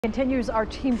Continues our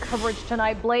team coverage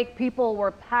tonight. Blake, people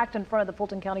were packed in front of the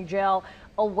Fulton County Jail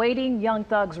awaiting Young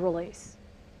Thug's release.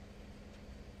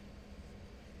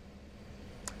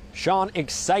 Sean,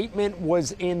 excitement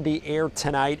was in the air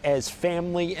tonight as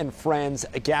family and friends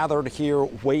gathered here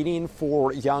waiting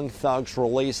for Young Thug's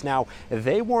release. Now,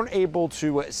 they weren't able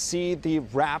to see the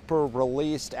rapper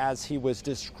released as he was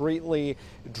discreetly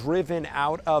driven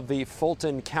out of the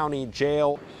Fulton County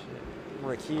Jail.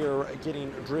 We're here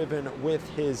getting driven with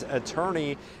his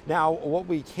attorney. Now, what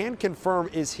we can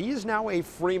confirm is he is now a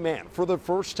free man for the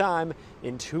first time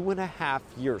in 2.5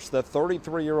 years. The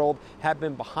 33-year-old had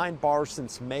been behind bars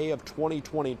since May of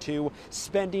 2022,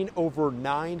 spending over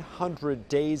 900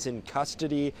 days in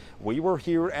custody. We were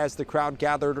here as the crowd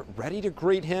gathered, ready to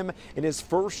greet him in his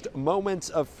first moments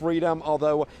of freedom,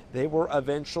 although they were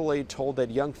eventually told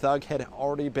that Young Thug had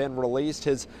already been released.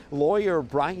 His lawyer,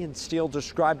 Brian Steele,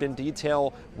 described in detail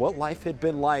what life had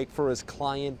been like for his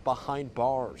client behind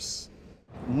bars.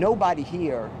 Nobody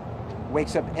here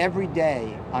wakes up every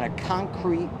day on a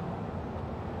concrete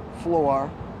floor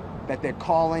that they're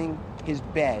calling his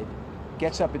bed,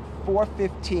 gets up at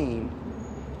 4:15,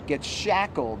 gets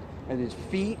shackled at his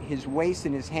feet, his waist,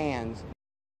 and his hands.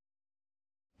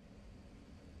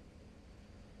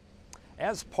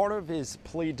 As part of his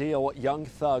plea deal, Young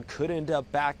Thug could end up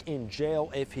back in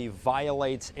jail if he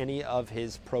violates any of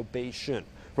his probation.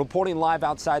 Reporting live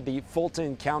outside the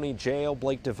Fulton County Jail,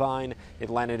 Blake Devine,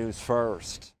 Atlanta News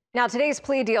First. Now, today's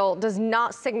plea deal does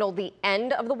not signal the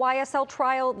end of the YSL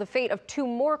trial. The fate of two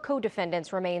more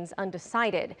co-defendants remains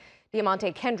undecided.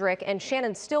 Diamante Kendrick and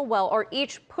Shannon Stillwell are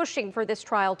each pushing for this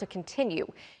trial to continue.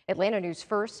 Atlanta News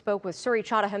First spoke with Suri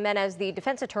Chata Jimenez, the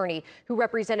defense attorney who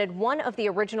represented one of the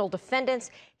original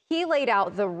defendants. He laid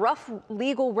out the rough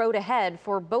legal road ahead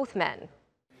for both men.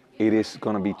 It is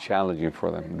going to be challenging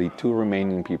for them. The two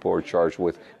remaining people are charged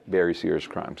with very serious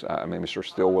crimes. Mr.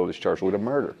 Stillwell is charged with a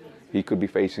murder. He could be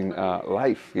facing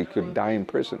life. He could die in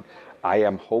prison. I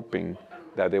am hoping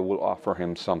that they will offer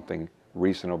him something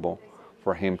reasonable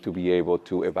for him to be able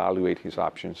to evaluate his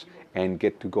options and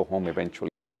get to go home eventually.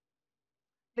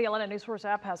 The Atlanta News First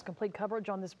app has complete coverage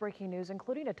on this breaking news,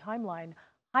 including a timeline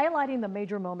highlighting the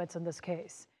major moments in this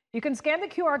case. You can scan the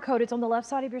QR code. It's on the left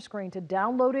side of your screen to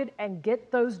download it and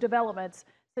get those developments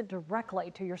sent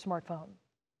directly to your smartphone.